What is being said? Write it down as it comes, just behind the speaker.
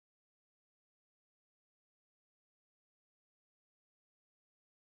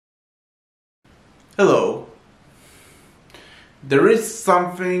Hello. There is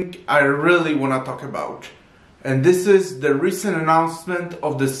something I really want to talk about, and this is the recent announcement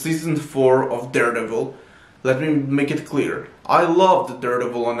of the season 4 of Daredevil. Let me make it clear. I loved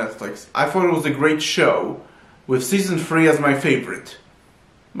Daredevil on Netflix. I thought it was a great show, with season 3 as my favorite.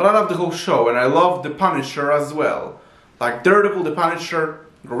 But I love the whole show, and I love The Punisher as well. Like Daredevil, The Punisher,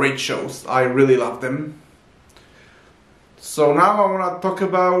 great shows. I really love them. So now I want to talk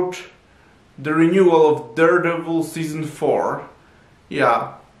about the renewal of Daredevil season 4.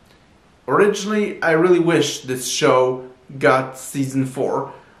 Yeah. Originally, I really wished this show got season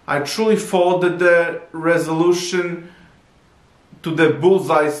 4. I truly thought that the resolution to the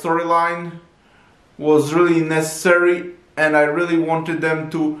Bullseye storyline was really necessary, and I really wanted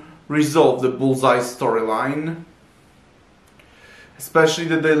them to resolve the Bullseye storyline. Especially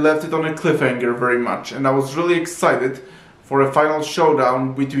that they left it on a cliffhanger very much, and I was really excited for a final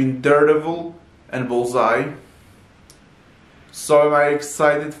showdown between Daredevil and Bullseye. So am I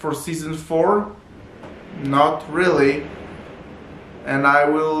excited for season 4? Not really. And I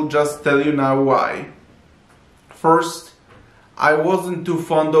will just tell you now why. First, I wasn't too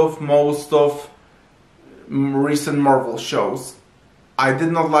fond of most of recent Marvel shows. I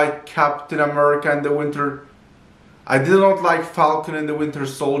did not like Captain America and the Winter... I did not like Falcon and the Winter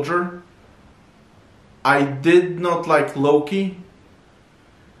Soldier. I did not like Loki.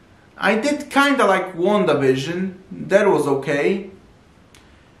 I did kinda like WandaVision. That was okay.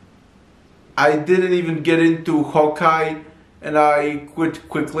 I didn't even get into Hawkeye, and I quit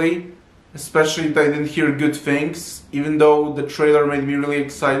quickly. Especially if I didn't hear good things, even though the trailer made me really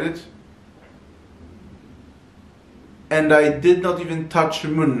excited. And I did not even touch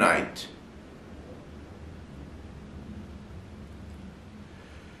Moon Knight.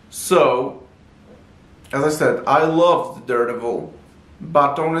 So, as I said, I loved Daredevil,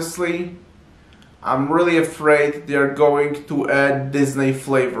 but honestly, I'm really afraid they're going to add Disney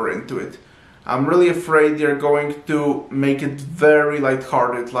flavor into it. I'm really afraid they're going to make it very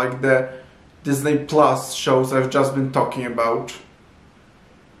lighthearted, like the Disney Plus shows I've just been talking about.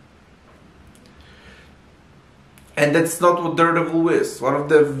 And that's not what Daredevil is. One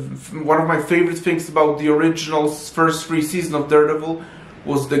of my favorite things about the original first 3 seasons of Daredevil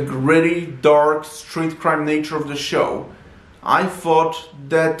was the gritty, dark, street crime nature of the show. I thought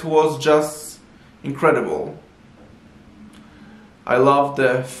that was just incredible. I love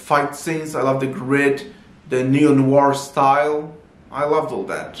the fight scenes, I love the grit, the neo-noir style. I loved all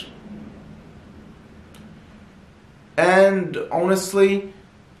that. And honestly,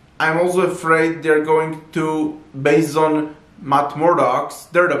 I'm also afraid they're going to, based on Matt Murdock's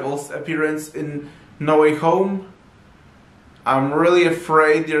Daredevil's appearance in No Way Home, I'm really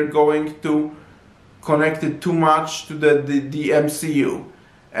afraid they're going to connect it too much to the MCU.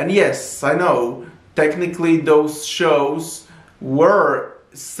 And yes, I know, technically those shows were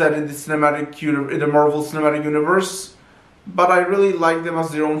set in the Marvel Cinematic Universe, but I really like them as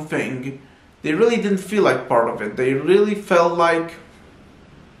their own thing. They really didn't feel like part of it. They really felt like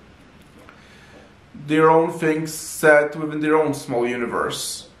their own things set within their own small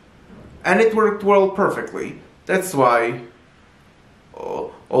universe. And it worked well perfectly. That's why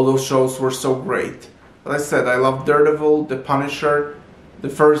all those shows were so great. As I said, I love Daredevil, The Punisher. The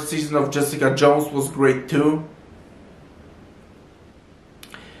first season of Jessica Jones was great too.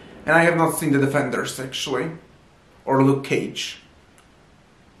 And I have not seen The Defenders actually, or Luke Cage.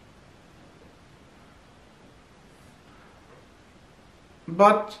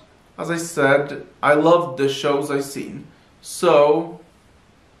 But, as I said, I loved the shows I've seen. But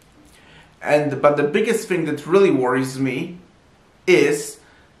the biggest thing that really worries me is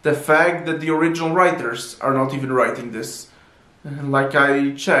the fact that the original writers are not even writing this. Like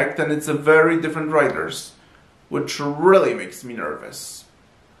I checked, and it's a very different writers, which really makes me nervous.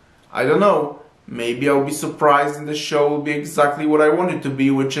 I don't know, maybe I'll be surprised and the show will be exactly what I want it to be,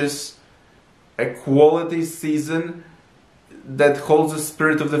 which is a quality season that holds the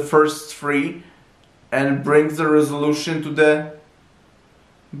spirit of the first 3 and brings a resolution to the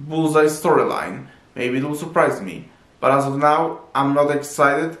Bullseye storyline. Maybe it will surprise me. But as of now, I'm not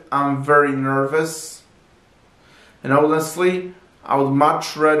excited, I'm very nervous. And honestly, I would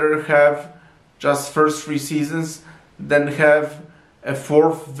much rather have just first 3 seasons than have a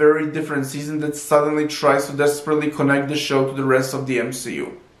 4th very different season that suddenly tries to desperately connect the show to the rest of the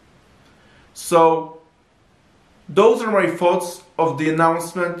MCU. So, those are my thoughts of the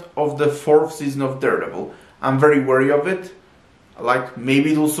announcement of the 4th season of Daredevil. I'm very wary of it. Like,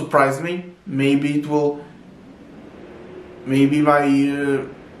 maybe it will surprise me, maybe my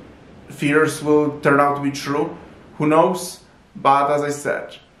fears will turn out to be true, who knows? But as I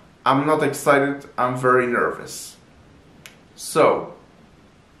said, I'm not excited, I'm very nervous. So,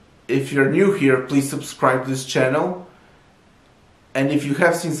 if you're new here, please subscribe to this channel. And if you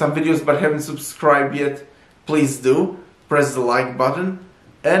have seen some videos but haven't subscribed yet, please do. Press the like button.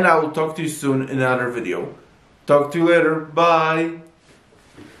 And I will talk to you soon in another video. Talk to you later. Bye.